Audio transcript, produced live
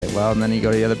as well. And then you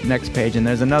go to the next page, and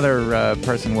there's another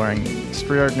person wearing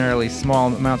extraordinarily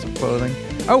small amounts of clothing.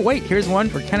 Oh, wait, here's one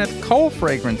for Kenneth Cole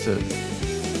fragrances.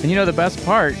 And you know the best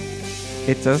part?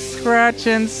 It's a scratch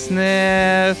and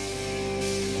sniff.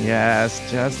 Yes,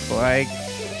 just like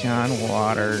John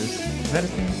Waters. Is that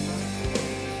his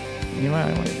name? You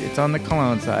know, it's on the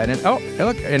cologne side. And oh,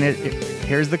 look, and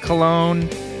here's the cologne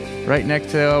right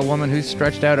next to a woman who's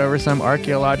stretched out over some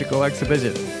archaeological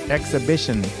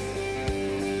exhibition.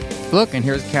 Look, and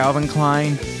here's Calvin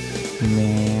Klein.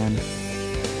 Man.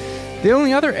 The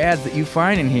only other ads that you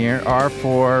find in here are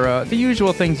for the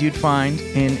usual things you'd find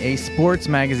in a sports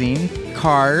magazine: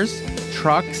 cars,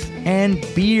 trucks, and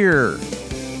beer.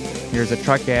 Here's a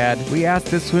truck ad. We asked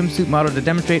this swimsuit model to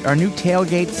demonstrate our new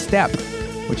tailgate step,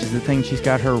 which is the thing she's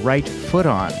got her right foot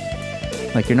on.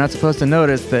 Like, you're not supposed to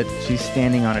notice that she's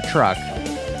standing on a truck.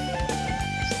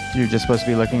 You're just supposed to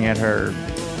be looking at her,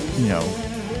 you know,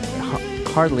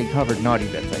 hardly covered naughty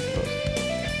bits, I suppose.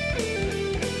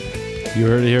 You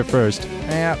heard it here first.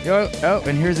 Yeah. Oh,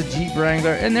 and here's a Jeep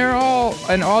Wrangler, and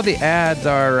all the ads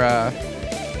are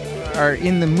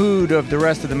in the mood of the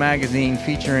rest of the magazine,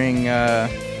 featuring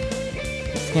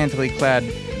scantily clad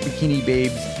bikini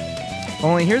babes.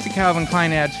 Only here's a Calvin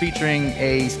Klein ad featuring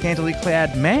a scantily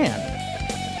clad man.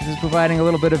 This is providing a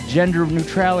little bit of gender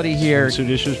neutrality here. Suit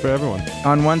issues for everyone.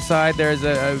 On one side, there's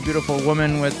a beautiful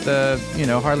woman with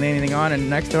hardly anything on, and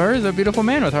next to her is a beautiful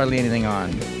man with hardly anything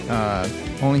on.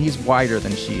 Only he's wider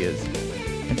than she is.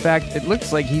 In fact, it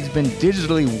looks like he's been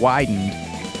digitally widened,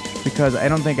 because I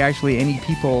don't think actually any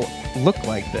people look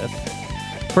like this.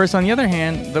 First, on the other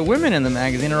hand, the women in the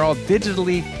magazine are all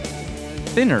digitally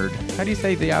thinnered. How do you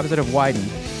say the opposite of widened?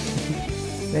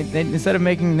 They instead of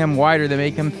making them wider, they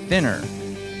make them thinner.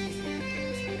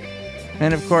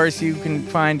 And of course, you can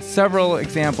find several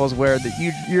examples where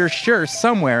you're sure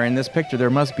somewhere in this picture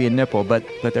there must be a nipple, but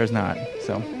there's not.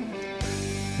 So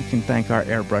you can thank our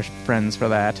airbrush friends for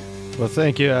that. Well,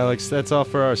 thank you, Alex. That's all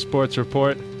for our sports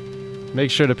report. Make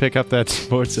sure to pick up that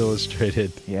Sports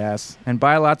Illustrated. Yes, and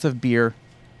buy lots of beer.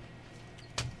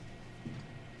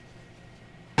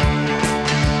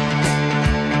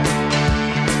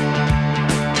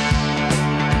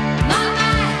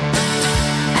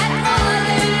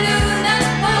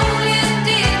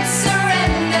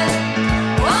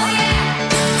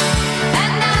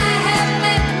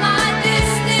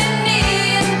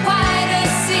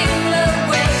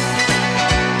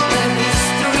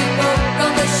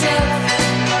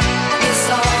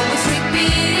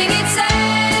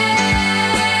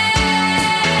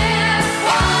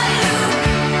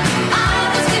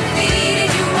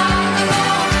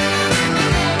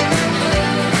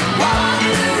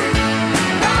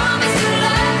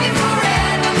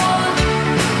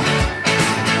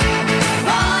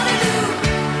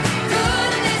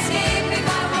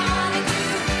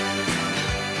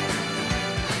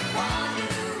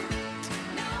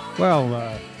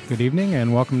 Well, good evening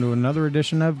and welcome to another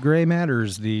edition of Gray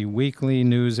Matters, the weekly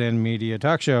news and media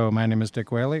talk show. My name is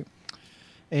Dick Whaley.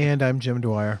 And I'm Jim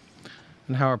Dwyer.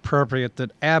 And how appropriate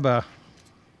that ABBA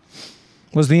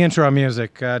was the intro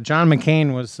music. John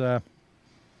McCain was going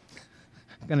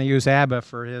to use ABBA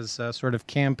for his sort of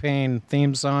campaign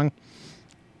theme song,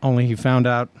 only he found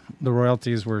out the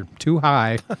royalties were too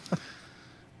high.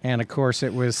 And, of course,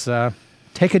 it was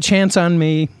Take a Chance on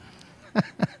Me.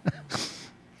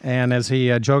 And as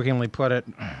he jokingly put it,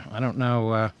 I don't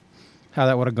know how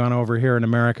that would have gone over here in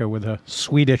America with a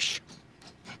Swedish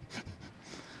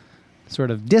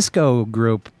sort of disco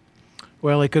group.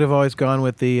 Well, he could have always gone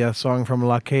with the song from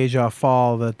La Cage aux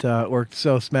Folles that worked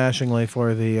so smashingly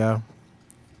for the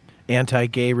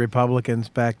anti-gay Republicans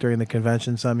back during the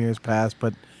convention some years past.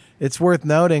 But it's worth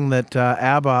noting that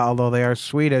ABBA, although they are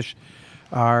Swedish,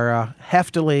 are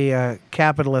heftily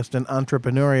capitalist and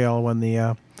entrepreneurial. When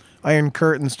the Iron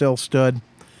Curtain still stood,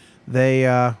 they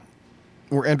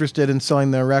were interested in selling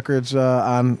their records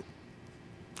on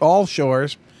all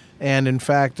shores, and in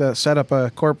fact set up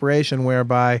a corporation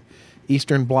whereby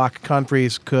Eastern Bloc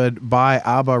countries could buy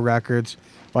ABBA records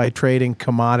by trading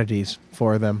commodities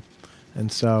for them.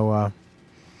 And so,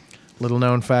 little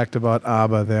known fact about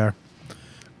ABBA there.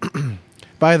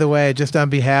 By the way, just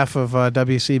on behalf of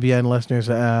WCBN listeners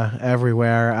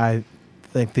everywhere, I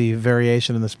think the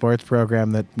variation in the sports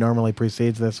program that normally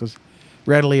precedes this was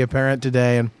readily apparent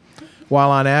today. And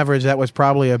while on average that was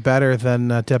probably a better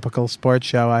than typical sports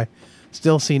show, I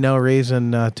still see no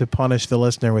reason to punish the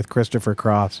listener with Christopher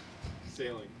Cross.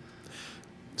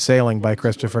 Sailing by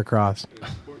Christopher Cross.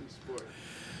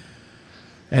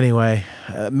 Anyway,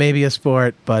 maybe a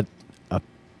sport, but a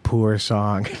poor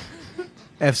song.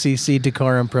 FCC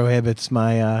decorum prohibits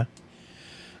my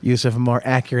use of a more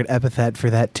accurate epithet for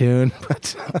that tune.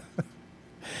 But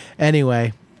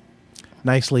anyway,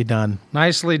 nicely done.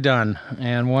 Nicely done.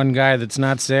 And one guy that's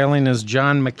not sailing is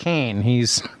John McCain.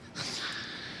 He's,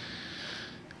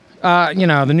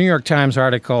 the New York Times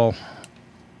article.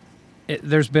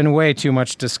 There's been way too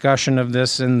much discussion of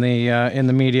this in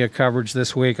the media coverage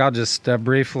this week. I'll just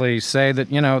briefly say that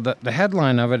the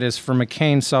headline of it is "For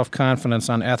McCain, Self-Confidence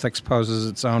on Ethics Poses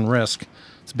Its Own Risk."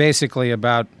 It's basically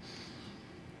about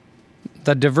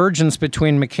the divergence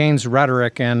between McCain's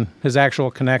rhetoric and his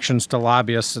actual connections to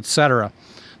lobbyists, etc.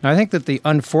 Now, I think that the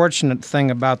unfortunate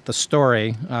thing about the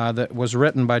story that was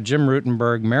written by Jim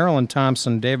Rutenberg, Marilyn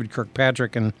Thompson, David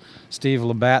Kirkpatrick, and Steve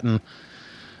Labatten,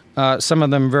 some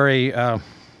of them very,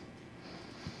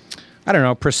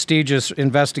 prestigious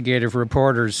investigative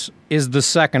reporters, is the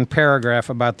second paragraph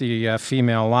about the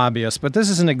female lobbyist. But this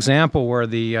is an example where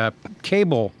the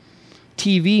cable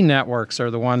TV networks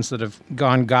are the ones that have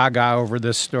gone gaga over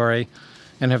this story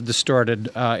and have distorted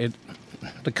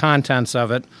the contents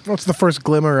of it. Well, it's the first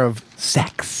glimmer of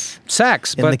sex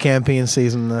in but the campaign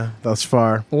season thus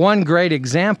far. One great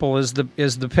example is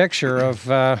the picture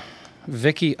of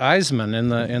Vicky Eisman in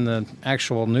the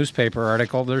actual newspaper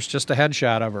article. There's just a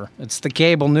headshot of her. It's the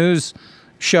cable news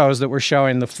shows that were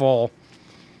showing the full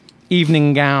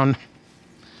evening gown,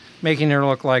 making her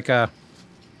look like a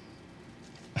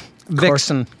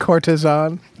vixen.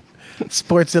 Courtesan.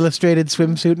 Sports Illustrated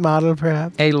swimsuit model,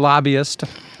 perhaps? A lobbyist.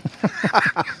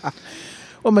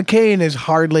 Well, McCain is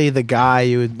hardly the guy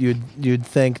you'd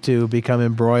think to become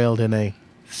embroiled in a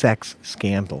sex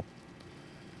scandal.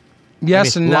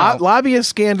 Yes and no. Lobbyist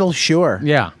scandal, sure.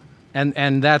 Yeah.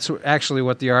 And that's actually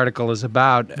what the article is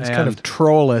about. It's kind of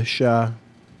trollish on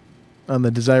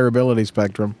the desirability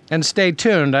spectrum. And stay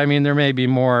tuned. I mean, there may be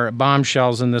more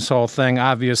bombshells in this whole thing.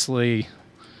 Obviously,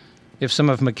 if some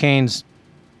of McCain's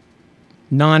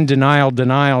non-denial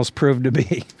denials prove to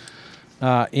be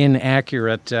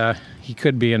inaccurate, he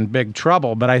could be in big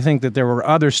trouble. But I think that there were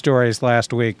other stories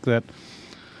last week that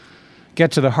get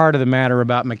to the heart of the matter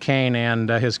about McCain and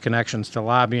his connections to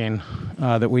lobbying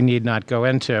that we need not go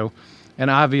into.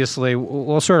 And obviously,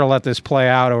 we'll sort of let this play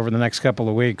out over the next couple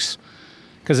of weeks,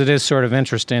 because it is sort of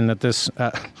interesting that this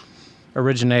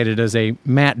originated as a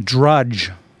Matt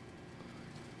Drudge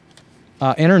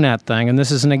internet thing. And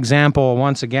this is an example,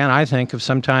 once again, I think, of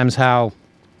sometimes how...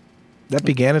 That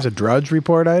began as a Drudge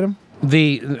Report item? Oh,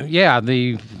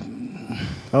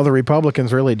 the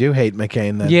Republicans really do hate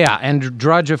McCain then. Yeah, and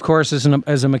Drudge, of course, is a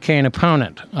McCain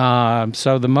opponent.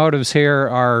 So the motives here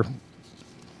are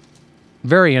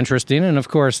very interesting. And, of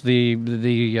course,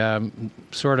 the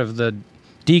sort of the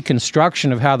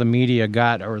deconstruction of how the media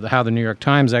got, or how the New York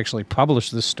Times actually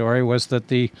published this story, was that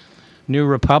the New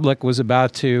Republic was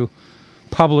about to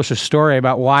publish a story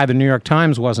about why the New York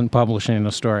Times wasn't publishing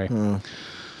the story.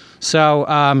 So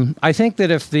I think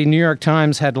that if the New York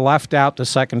Times had left out the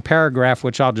second paragraph,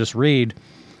 which I'll just read,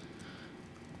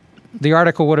 the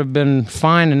article would have been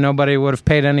fine and nobody would have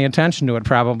paid any attention to it,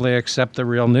 probably, except the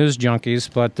real news junkies.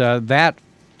 But that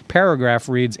paragraph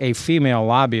reads, "A female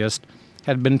lobbyist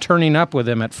had been turning up with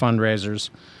him at fundraisers,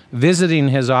 visiting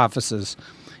his offices,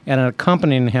 and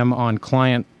accompanying him on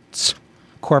clients'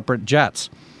 corporate jets.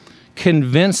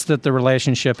 Convinced that the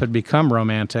relationship had become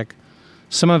romantic,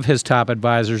 some of his top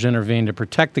advisors intervened to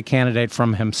protect the candidate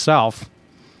from himself,"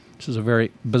 which is a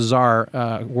very bizarre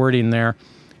wording there,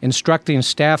 "instructing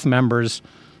staff members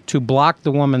to block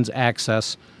the woman's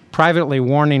access, privately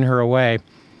warning her away,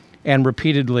 and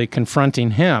repeatedly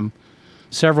confronting him,"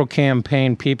 several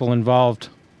campaign people involved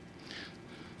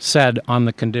said, on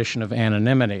the condition of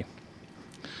anonymity.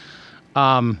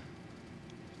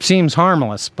 Seems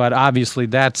harmless, but obviously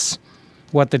that's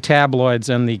what the tabloids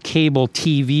and the cable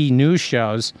TV news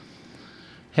shows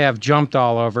have jumped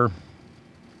all over.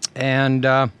 And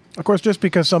of course, just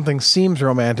because something seems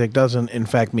romantic doesn't in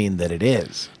fact mean that it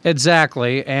is.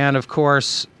 Exactly. And of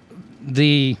course,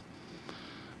 the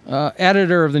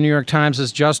editor of the New York Times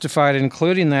is justified in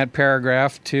including that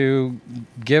paragraph to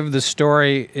give the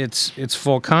story its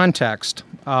full context.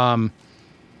 And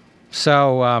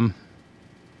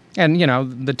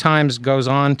the Times goes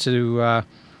on to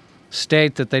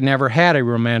state that they never had a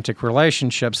romantic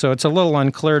relationship. So it's a little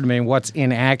unclear to me what's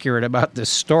inaccurate about this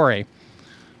story.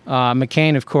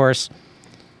 McCain, of course,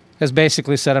 has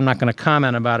basically said, "I'm not going to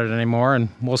comment about it anymore," and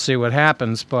we'll see what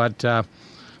happens. But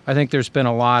I think there's been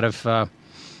a lot of,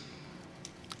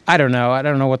 I don't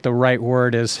know what the right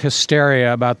word is,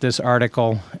 hysteria about this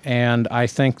article. And I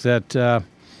think that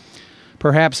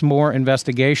perhaps more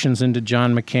investigations into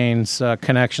John McCain's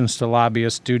connections to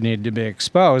lobbyists do need to be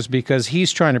exposed, because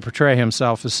he's trying to portray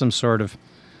himself as some sort of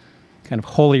kind of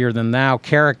holier-than-thou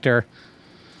character.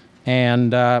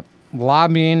 And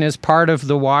lobbying is part of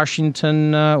the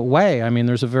Washington way. I mean,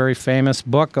 there's a very famous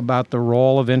book about the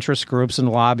role of interest groups and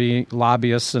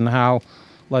lobbyists and how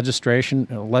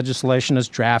legislation is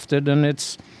drafted, and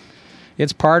it's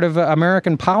part of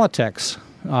American politics.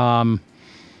 And,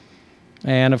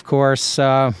 of course,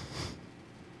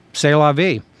 c'est la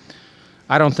vie.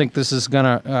 I don't think this is going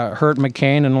to hurt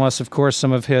McCain unless, of course,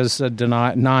 some of his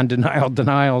non-denial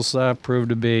denials prove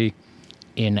to be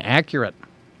inaccurate.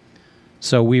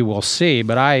 So we will see.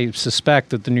 But I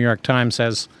suspect that the New York Times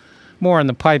has more in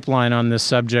the pipeline on this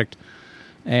subject.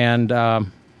 And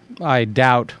I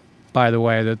doubt, by the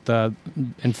way, that,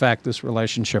 in fact, this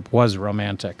relationship was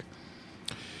romantic.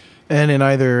 And in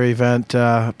either event,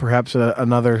 perhaps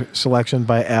another selection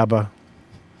by ABBA,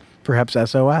 perhaps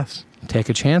SOS. Take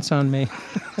a chance on me.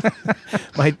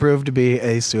 Might prove to be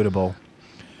a suitable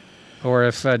or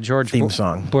if George theme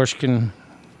song. Bush can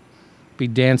be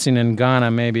dancing in Ghana,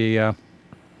 maybe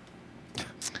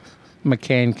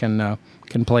McCain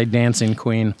can play Dancing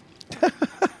Queen.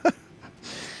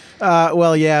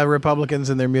 Well, yeah,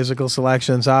 Republicans and their musical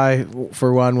selections. I,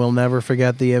 for one, will never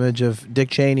forget the image of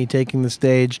Dick Cheney taking the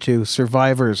stage to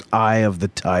Survivor's Eye of the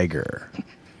Tiger.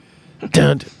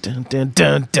 Dun, dun, dun,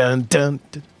 dun, dun, dun,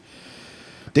 dun.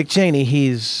 Dick Cheney,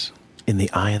 he's in the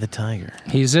eye of the tiger.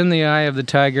 He's in the eye of the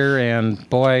tiger, and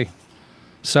boy,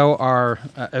 so are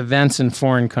events in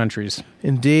foreign countries.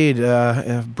 Indeed.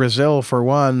 Brazil, for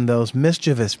one, those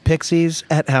mischievous pixies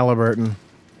at Halliburton.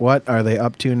 What are they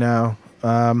up to now?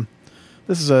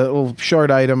 This is a little short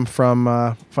item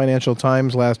from Financial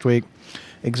Times last week.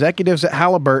 Executives at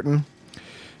Halliburton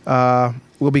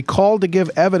will be called to give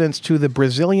evidence to the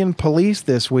Brazilian police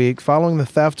this week following the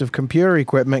theft of computer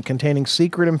equipment containing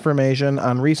secret information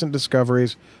on recent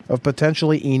discoveries of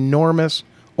potentially enormous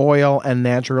oil and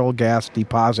natural gas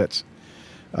deposits.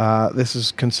 This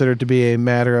is considered to be a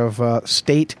matter of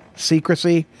state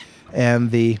secrecy,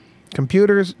 and the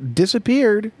computers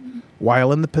disappeared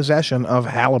while in the possession of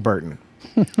Halliburton.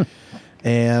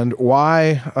 And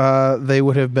why they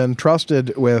would have been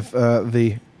trusted with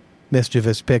the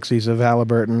mischievous pixies of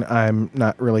Halliburton, I'm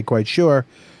not really quite sure.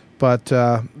 But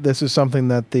this is something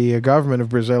that the government of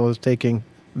Brazil is taking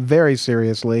very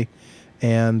seriously,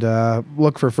 and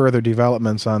look for further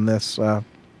developments on this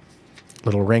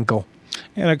little wrinkle.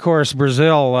 And, of course,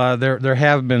 Brazil, there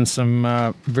have been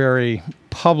some very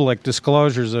public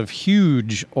disclosures of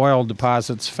huge oil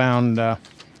deposits found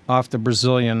off the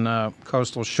Brazilian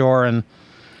coastal shore, and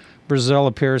Brazil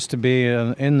appears to be,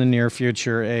 in the near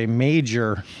future, a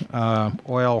major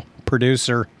oil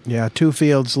producer. Yeah, two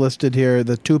fields listed here,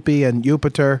 the Tupi and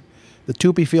Jupiter. The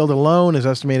Tupi field alone is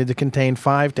estimated to contain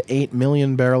 5 to 8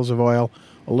 million barrels of oil,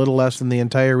 a little less than the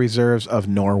entire reserves of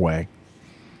Norway.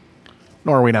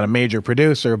 Norway not a major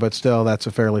producer, but still that's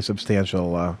a fairly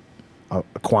substantial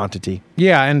quantity.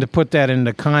 Yeah, and to put that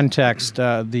into context,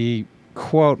 the,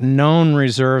 quote, known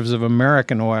reserves of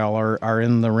American oil are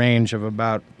in the range of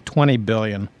about 20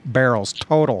 billion barrels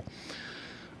total.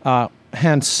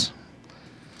 Hence,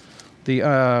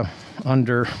 the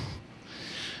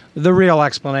real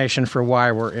explanation for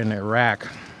why we're in Iraq.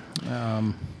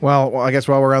 Well, I guess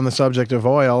while we're on the subject of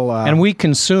oil... and we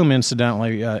consume,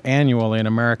 incidentally, annually in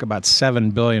America about 7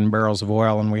 billion barrels of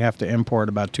oil, and we have to import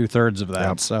about two-thirds of that.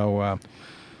 Yep. So,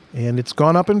 and it's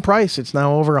gone up in price. It's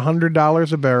now over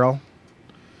 $100 a barrel.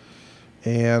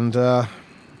 And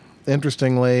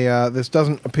interestingly, this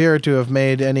doesn't appear to have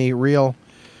made any real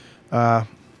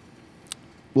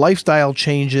lifestyle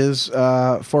changes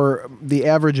for the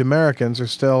average Americans.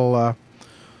 There's still,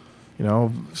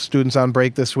 students on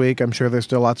break this week. I'm sure there's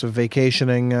still lots of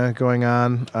vacationing going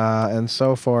on and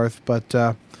so forth.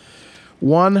 But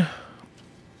one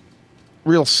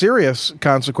real serious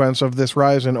consequence of this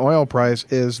rise in oil price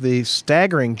is the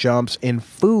staggering jumps in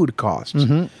food costs.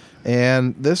 Mm-hmm.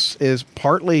 And this is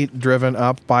partly driven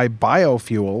up by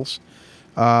biofuels,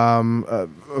 a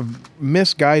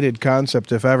misguided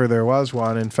concept if ever there was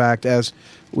one. In fact, as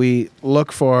we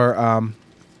look for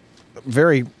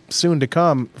very soon to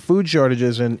come food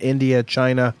shortages in India,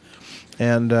 China,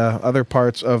 and other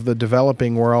parts of the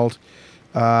developing world,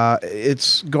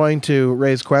 it's going to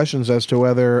raise questions as to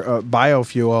whether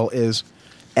biofuel is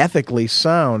ethically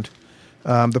sound.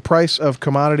 The price of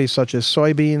commodities such as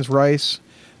soybeans, rice,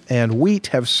 and wheat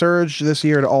have surged this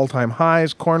year to all-time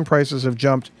highs. Corn prices have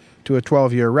jumped to a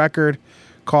 12-year record.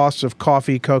 Costs of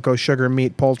coffee, cocoa, sugar,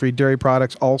 meat, poultry, dairy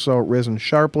products also risen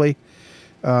sharply.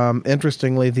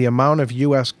 Interestingly, the amount of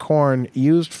U.S. corn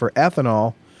used for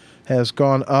ethanol has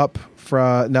gone up.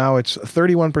 Now it's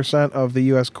 31% of the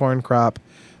U.S. corn crop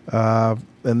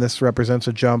and this represents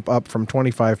a jump up from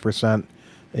 25%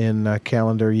 in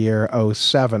calendar year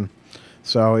 '07.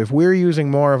 So if we're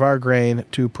using more of our grain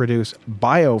to produce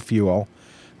biofuel,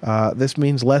 this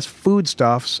means less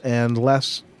foodstuffs and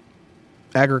less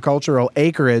agricultural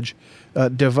acreage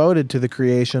devoted to the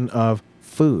creation of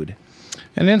food.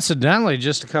 And incidentally,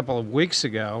 just a couple of weeks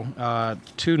ago,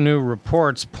 two new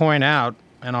reports point out,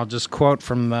 and I'll just quote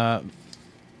from a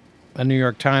New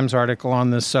York Times article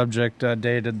on this subject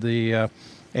dated the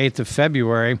 8th of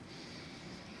February.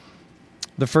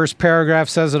 The first paragraph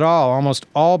says it all. Almost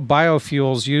all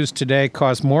biofuels used today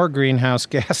cause more greenhouse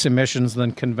gas emissions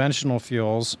than conventional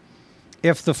fuels.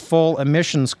 If the full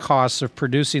emissions costs of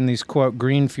producing these, quote,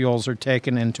 green fuels are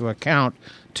taken into account,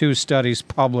 two studies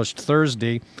published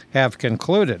Thursday have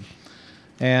concluded.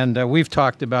 And we've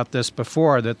talked about this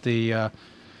before, that the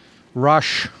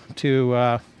rush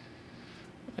to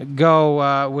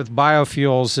go with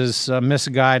biofuels is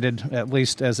misguided, at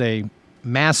least as a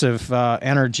massive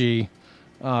energy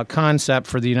concept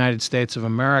for the United States of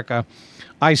America.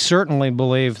 I certainly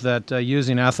believe that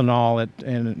using ethanol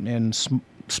in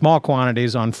small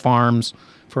quantities on farms,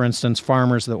 for instance,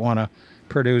 farmers that want to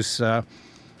produce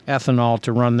ethanol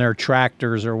to run their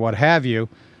tractors or what have you,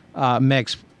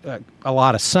 makes a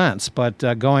lot of sense. But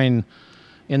going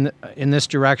in this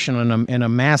direction in a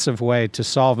massive way to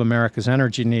solve America's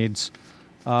energy needs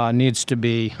needs to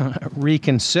be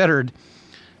reconsidered.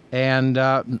 And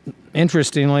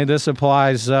interestingly, this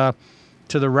applies to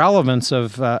the relevance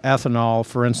of ethanol.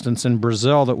 For instance, in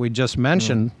Brazil that we just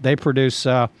mentioned, they produce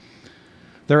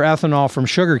their ethanol from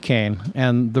sugarcane,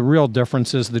 and the real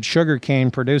difference is that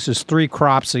sugarcane produces 3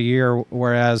 crops a year,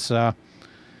 whereas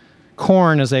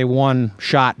corn is a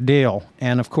one-shot deal.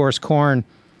 And of course, corn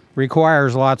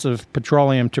requires lots of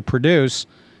petroleum to produce.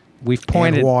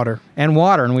 And water.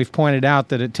 And we've pointed out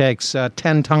that it takes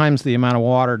 10 times the amount of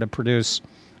water to produce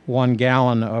 1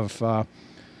 gallon of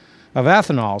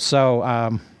ethanol.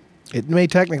 So it may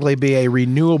technically be a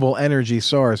renewable energy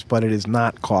source, but it is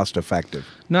not cost-effective.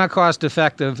 Not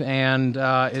cost-effective, and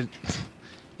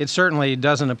it certainly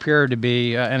doesn't appear to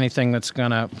be anything that's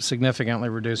going to significantly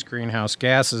reduce greenhouse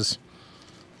gases,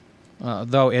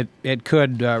 though it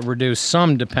could reduce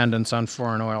some dependence on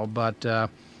foreign oil. But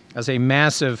as a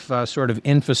massive sort of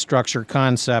infrastructure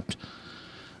concept,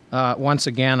 once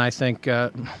again, I think,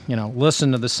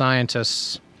 listen to the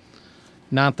scientists,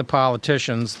 not the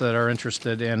politicians that are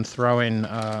interested in throwing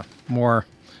more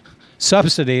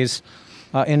subsidies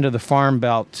into the farm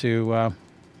belt to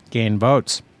gain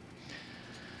votes.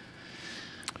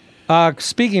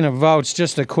 Speaking of votes,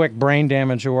 just a quick brain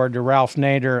damage award to Ralph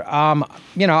Nader.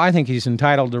 I think he's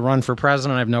entitled to run for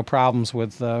president. I have no problems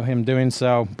with him doing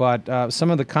so. But some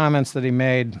of the comments that he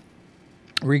made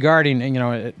regarding,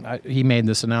 he made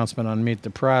this announcement on Meet the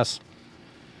Press.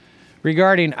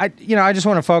 Regarding, I just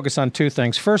want to focus on two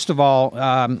things. First of all,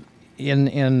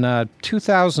 in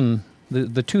 2000,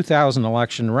 the 2000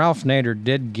 election, Ralph Nader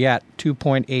did get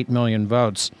 2.8 million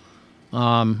votes,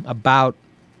 about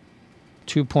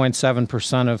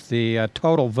 2.7% of the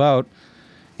total vote,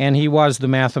 and he was the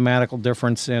mathematical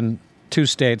difference in 2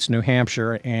 states, New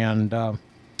Hampshire and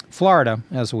Florida,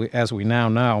 as we now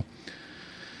know.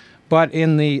 But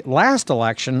in the last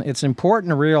election, it's important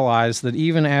to realize that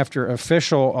even after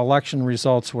official election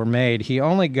results were made, he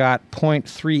only got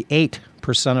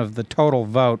 0.38% of the total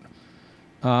vote.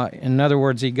 In other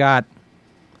words, he got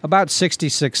about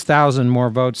 66,000 more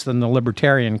votes than the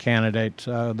Libertarian candidate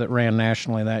that ran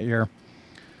nationally that year.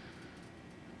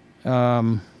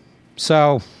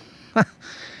 So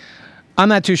I'm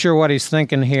not too sure what he's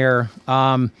thinking here.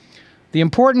 The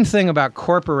important thing about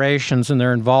corporations and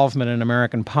their involvement in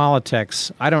American politics,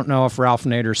 I don't know if Ralph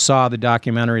Nader saw the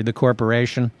documentary The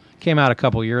Corporation. It came out a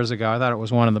couple years ago. I thought it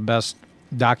was one of the best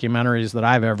documentaries that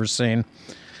I've ever seen.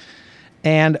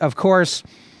 And, of course,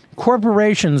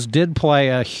 corporations did play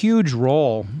a huge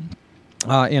role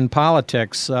in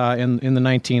politics in the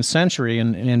 19th century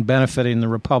in benefiting the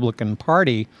Republican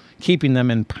Party, keeping them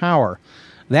in power.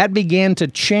 That began to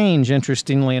change,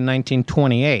 interestingly, in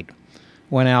 1928.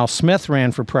 When Al Smith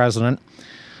ran for president,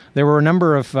 there were a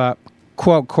number of,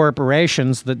 quote,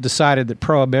 corporations that decided that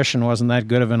prohibition wasn't that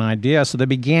good of an idea, so they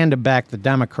began to back the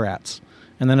Democrats.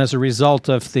 And then as a result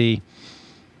of the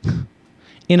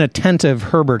inattentive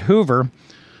Herbert Hoover,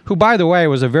 who, by the way,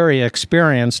 was a very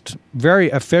experienced,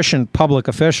 very efficient public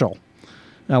official.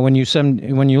 Now, when you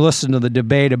listen to the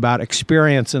debate about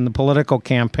experience in the political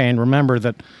campaign, remember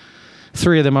that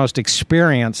 3 of the most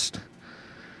experienced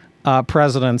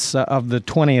presidents of the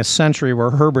 20th century were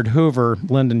Herbert Hoover,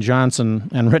 Lyndon Johnson,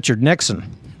 and Richard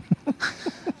Nixon.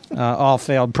 All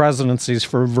failed presidencies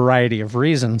for a variety of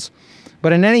reasons.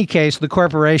 But in any case, the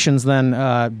corporations then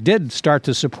did start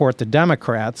to support the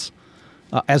Democrats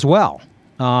as well.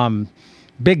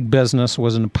 Big business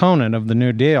was an opponent of the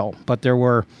New Deal, but there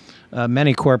were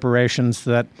many corporations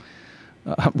that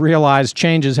realized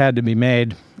changes had to be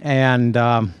made. And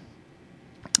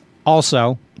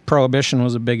also, Prohibition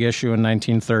was a big issue in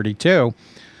 1932.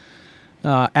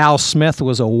 Al Smith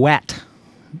was a wet.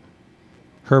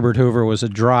 Herbert Hoover was a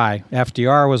dry.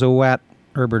 FDR was a wet.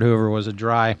 Herbert Hoover was a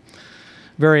dry.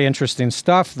 Very interesting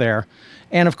stuff there.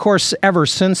 And, of course, ever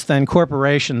since then,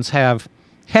 corporations have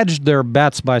hedged their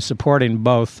bets by supporting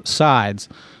both sides.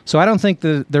 So I don't think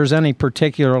that there's any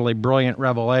particularly brilliant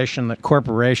revelation that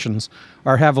corporations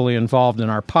are heavily involved in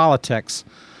our politics.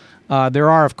 There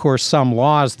are, of course, some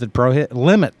laws that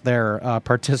limit their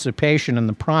participation in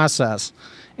the process.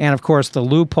 And, of course, the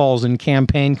loopholes in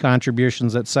campaign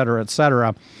contributions, et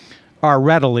cetera, are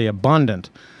readily abundant.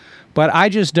 But I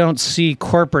just don't see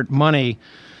corporate money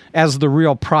as the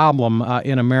real problem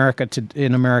in America,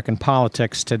 in American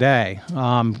politics today.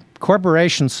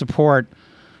 Corporations support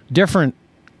different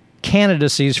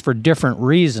candidacies for different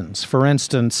reasons. For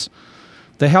instance,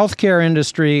 the healthcare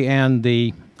industry and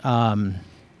the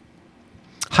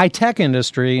high-tech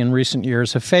industry in recent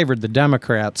years have favored the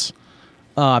Democrats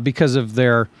because of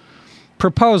their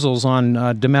proposals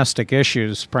on domestic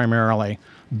issues primarily.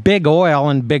 Big oil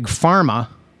and big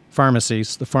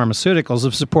pharmacies, the pharmaceuticals,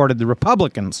 have supported the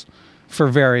Republicans for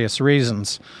various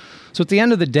reasons. So at the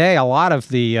end of the day, a lot of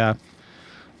the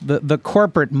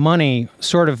corporate money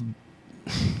sort of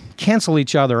cancel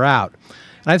each other out.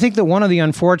 And I think that one of the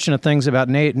unfortunate things about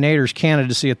Nader's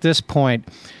candidacy at this point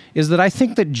is that I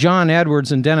think that John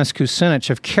Edwards and Dennis Kucinich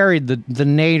have carried the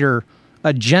Nader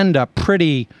agenda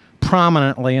pretty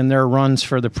prominently in their runs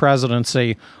for the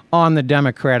presidency on the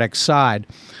Democratic side.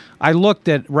 I looked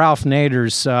at Ralph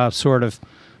Nader's sort of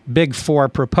big four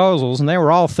proposals, and they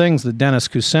were all things that Dennis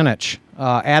Kucinich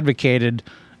advocated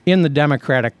in the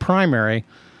Democratic primary,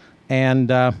 and,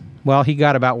 well, he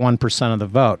got about 1% of the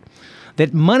vote.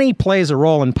 That money plays a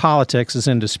role in politics is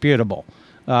indisputable.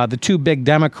 The two big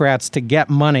Democrats to get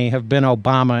money have been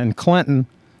Obama and Clinton.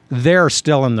 They're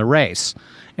still in the race.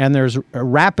 And there's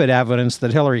rapid evidence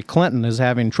that Hillary Clinton is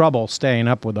having trouble staying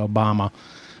up with Obama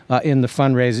in the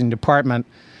fundraising department.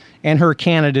 And her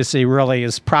candidacy really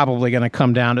is probably going to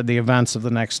come down to the events of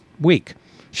the next week.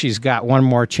 She's got one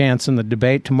more chance in the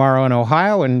debate tomorrow in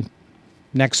Ohio, and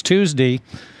next Tuesday,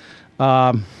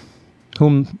 for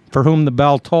whom the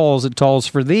bell tolls, it tolls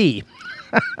for thee.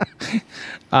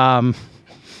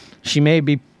 She may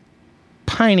be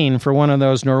pining for one of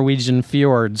those Norwegian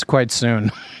fjords quite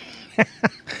soon.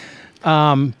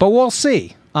 But we'll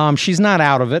see. She's not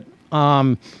out of it.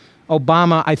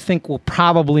 Obama, I think, will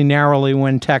probably narrowly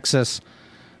win Texas,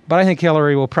 but I think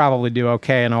Hillary will probably do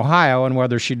okay in Ohio, and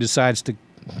whether she decides to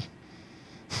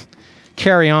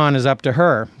carry on is up to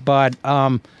her. But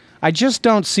I just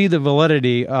don't see the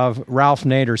validity of Ralph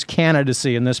Nader's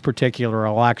candidacy in this particular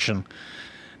election.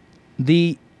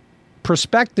 The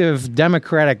prospective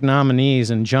Democratic nominees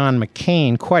and John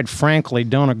McCain, quite frankly,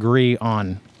 don't agree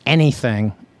on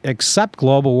anything except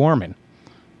global warming.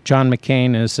 John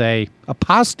McCain is a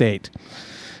apostate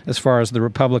as far as the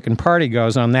Republican Party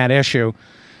goes on that issue.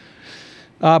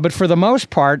 But for the most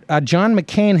part, John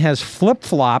McCain has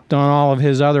flip-flopped on all of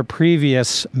his other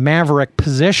previous maverick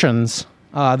positions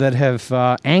that have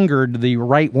angered the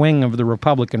right wing of the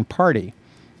Republican Party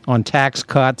on tax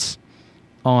cuts,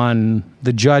 on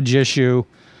the judge issue.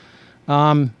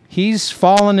 He's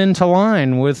fallen into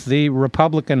line with the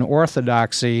Republican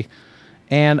orthodoxy.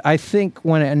 And I think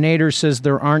when Nader says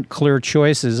there aren't clear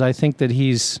choices, I think that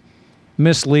he's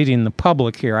misleading the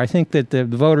public here. I think that the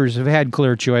voters have had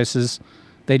clear choices.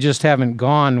 They just haven't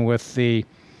gone with the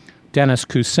Dennis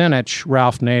Kucinich,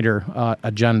 Ralph Nader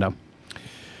agenda.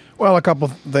 Well, a couple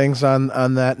things on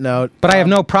that note. But I have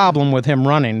no problem with him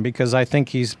running because I think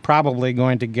he's probably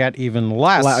going to get even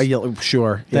less than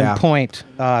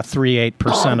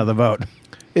 0.38% of the vote.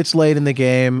 It's late in the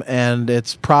game, and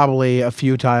it's probably a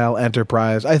futile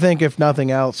enterprise. I think, if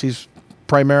nothing else, he's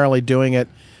primarily doing it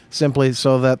simply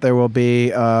so that there will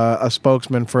be a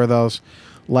spokesman for those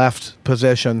left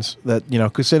positions that,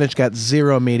 Kucinich got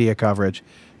zero media coverage.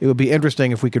 It would be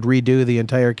interesting if we could redo the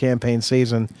entire campaign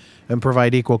season and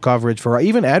provide equal coverage for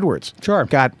even Edwards. Sure.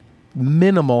 Got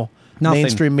minimal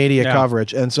mainstream media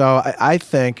coverage. And so I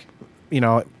think,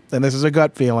 and this is a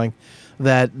gut feeling,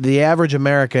 that the average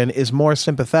American is more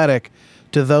sympathetic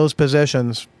to those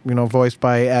positions, voiced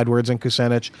by Edwards and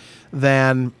Kucinich,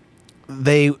 than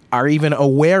they are even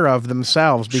aware of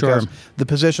themselves, because the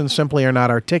positions simply are not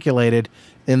articulated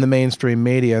in the mainstream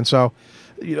media. And so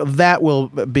that will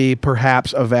be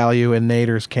perhaps a value in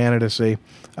Nader's candidacy.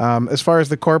 As far as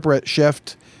the corporate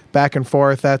shift back and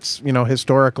forth, that's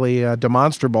historically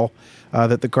demonstrable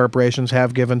that the corporations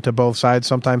have given to both sides,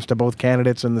 sometimes to both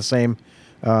candidates in the same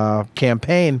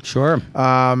campaign. Sure.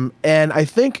 And I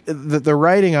think that the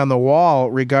writing on the wall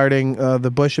regarding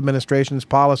the Bush administration's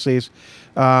policies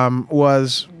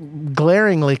was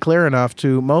glaringly clear enough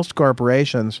to most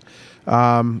corporations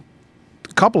a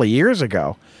couple of years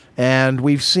ago. And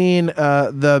we've seen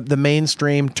the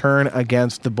mainstream turn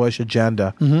against the Bush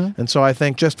agenda. Mm-hmm. And so I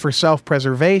think just for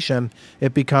self-preservation,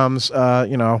 it becomes,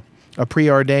 a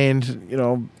preordained,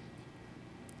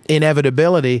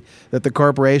 inevitability that the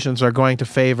corporations are going to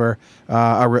favor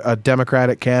a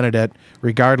Democratic candidate,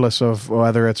 regardless of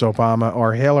whether it's Obama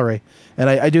or Hillary. And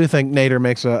I do think Nader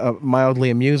makes a mildly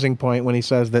amusing point when he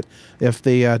says that if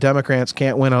the Democrats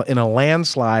can't win in a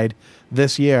landslide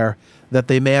this year, that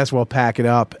they may as well pack it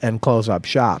up and close up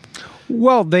shop.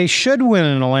 Well, they should win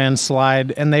in a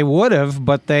landslide, and they would have,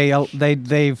 but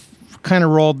they've kind of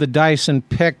rolled the dice and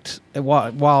picked,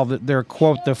 while they're,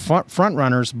 quote, the front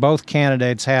runners, both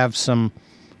candidates have some,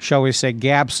 shall we say,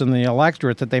 gaps in the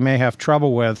electorate that they may have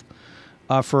trouble with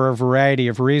for a variety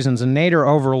of reasons. And Nader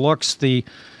overlooks the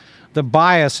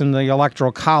bias in the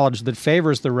Electoral College that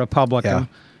favors the Republican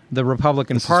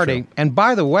Party. And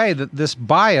by the way, that this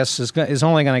bias is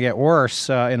only going to get worse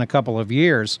in a couple of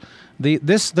years.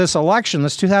 This election,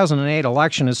 this 2008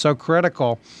 election, is so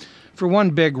critical for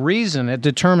one big reason. It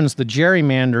determines the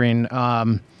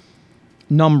gerrymandering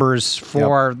numbers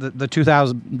for the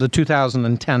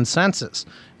 2010 census.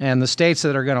 And the states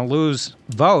that are going to lose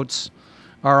votes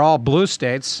are all blue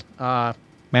states,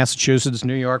 Massachusetts,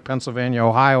 New York, Pennsylvania,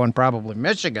 Ohio, and probably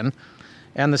Michigan.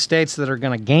 And the states that are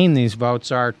going to gain these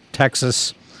votes are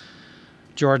Texas,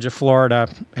 Georgia, Florida,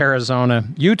 Arizona,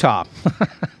 Utah.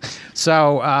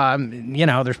 So,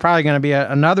 there's probably going to be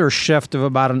another shift of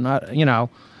about,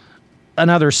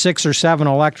 another 6 or 7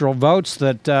 electoral votes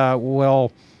that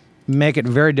will make it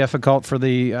very difficult for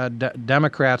the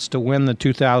Democrats to win the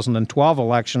 2012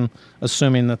 election,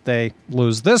 assuming that they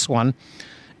lose this one.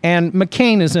 And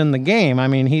McCain is in the game. I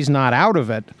mean, he's not out of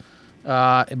it.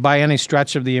 By any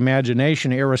stretch of the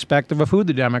imagination, irrespective of who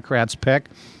the Democrats pick.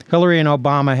 Hillary and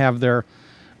Obama have their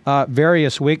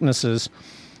various weaknesses,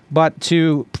 but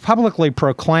to publicly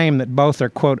proclaim that both are,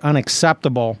 quote,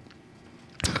 unacceptable,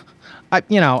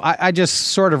 I just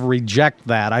sort of reject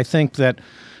that. I think that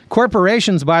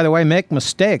corporations, by the way, make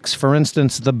mistakes. For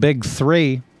instance, the Big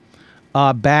Three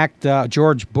backed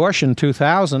George Bush in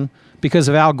 2000 because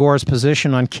of Al Gore's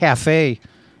position on cafe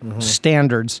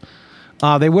standards.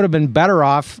 They would have been better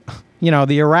off.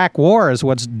 The Iraq War is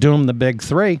what's doomed the Big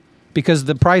Three because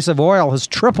the price of oil has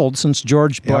tripled since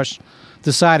George Bush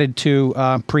decided to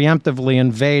preemptively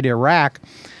invade Iraq.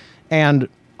 And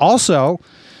also,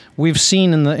 we've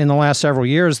seen in the last several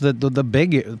years that the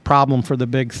big problem for the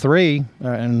Big Three,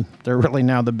 and they're really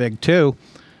now the Big Two,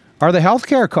 are the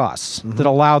healthcare costs that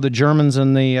allow the Germans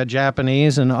and the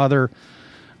Japanese and other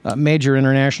major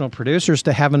international producers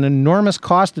to have an enormous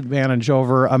cost advantage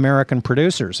over American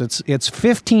producers. It's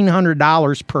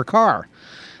 $1,500 per car.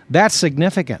 That's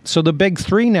significant. So the Big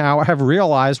Three now have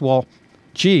realized, well,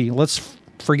 gee, let's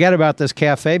forget about this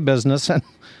cafe business, and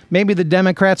maybe the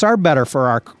Democrats are better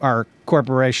for our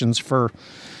corporations for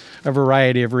a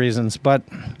variety of reasons. But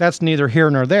that's neither here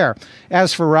nor there.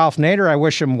 As for Ralph Nader, I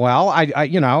wish him well.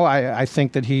 I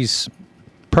think that he's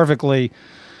perfectly.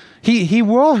 He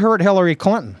will hurt Hillary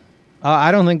Clinton.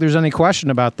 I don't think there's any question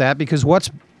about that, because what's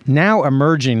now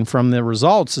emerging from the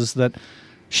results is that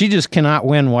she just cannot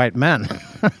win white men.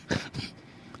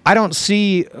 I don't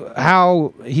see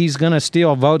how he's going to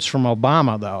steal votes from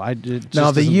Obama, though.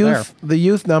 The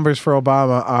youth numbers for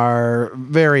Obama are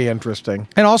very interesting,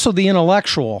 and also the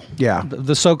intellectual,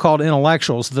 the so-called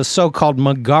intellectuals, the so-called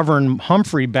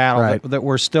McGovern-Humphrey battle that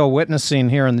we're still witnessing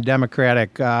here in the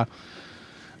Democratic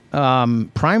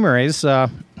primaries.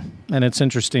 And it's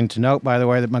interesting to note, by the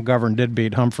way, that McGovern did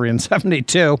beat Humphrey in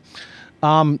 1972.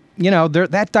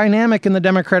 That dynamic in the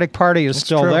Democratic Party is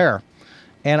still there.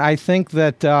 And I think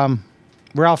that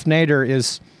Ralph Nader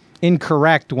is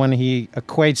incorrect when he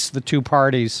equates the two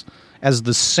parties as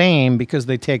the same because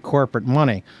they take corporate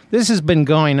money. This has been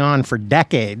going on for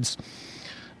decades.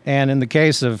 And in the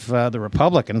case of the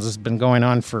Republicans, it's been going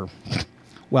on for,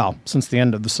 since the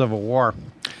end of the Civil War.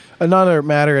 Another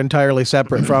matter entirely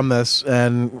separate from this,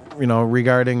 and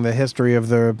regarding the history of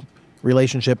the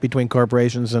relationship between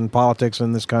corporations and politics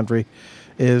in this country,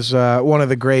 is one of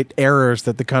the great errors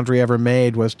that the country ever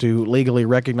made was to legally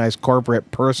recognize corporate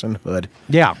personhood.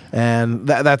 Yeah. And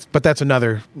that's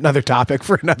another topic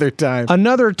for another time.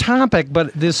 Another topic,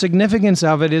 but the significance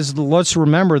of it is, let's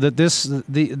remember that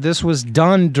this was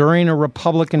done during a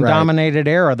Republican-dominated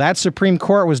era. That Supreme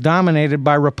Court was dominated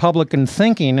by Republican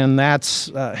thinking, and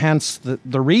that's hence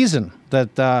the reason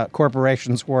that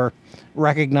corporations were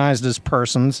recognized as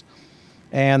persons,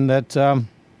 and that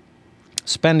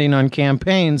spending on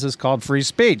campaigns is called free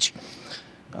speech,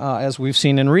 as we've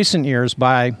seen in recent years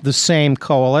by the same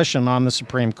coalition on the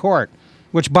Supreme Court,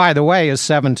 which, by the way, is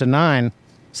 7 to 9.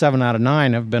 7 out of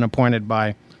 9 have been appointed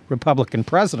by Republican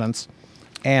presidents,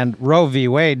 and Roe v.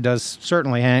 Wade does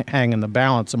certainly hang in the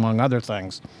balance, among other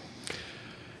things.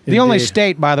 The only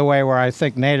state, by the way, where I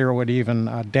think Nader would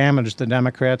even damage the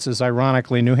Democrats is,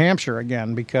 ironically, New Hampshire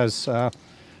again, because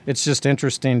it's just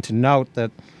interesting to note that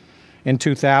in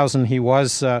 2000 he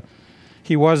was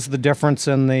the difference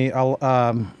in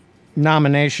the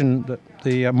nomination,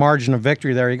 the margin of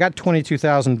victory there. He got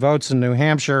 22,000 votes in New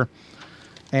Hampshire,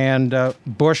 and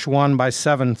Bush won by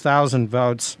 7,000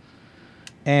 votes.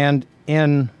 And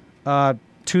in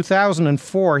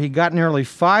 2004, he got nearly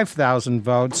 5,000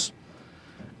 votes,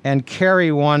 and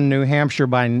Kerry won New Hampshire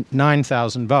by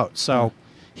 9,000 votes. So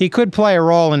he could play a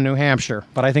role in New Hampshire,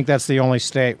 but I think that's the only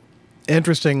state.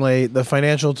 Interestingly, the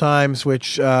Financial Times,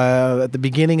 which at the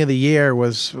beginning of the year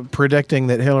was predicting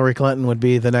that Hillary Clinton would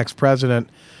be the next president,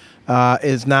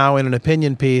 is now in an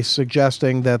opinion piece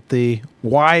suggesting that the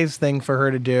wise thing for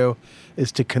her to do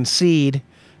is to concede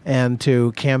and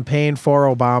to campaign for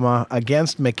Obama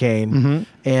against McCain,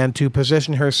 and to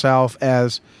position herself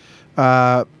as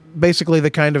basically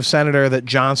the kind of senator that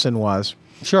Johnson was.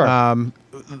 Sure.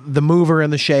 The mover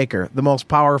and the shaker, the most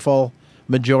powerful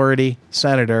majority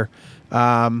senator.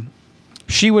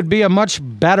 She would be a much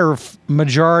better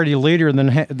majority leader than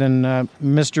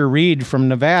Mr. Reid from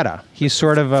Nevada. He's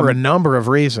sort of for a number of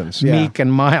reasons, meek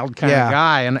and mild kind of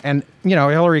guy. And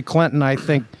Hillary Clinton, I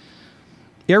think,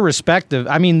 irrespective,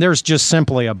 I mean, there's just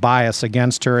simply a bias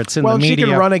against her. It's in the media. Well,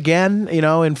 she can run again,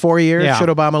 in 4 years. Yeah. Should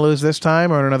Obama lose this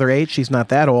time or in another 8? She's not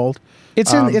that old.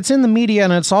 It's in the media,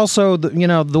 and it's also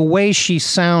the way she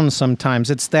sounds sometimes.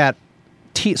 It's that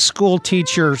school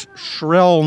teacher shrill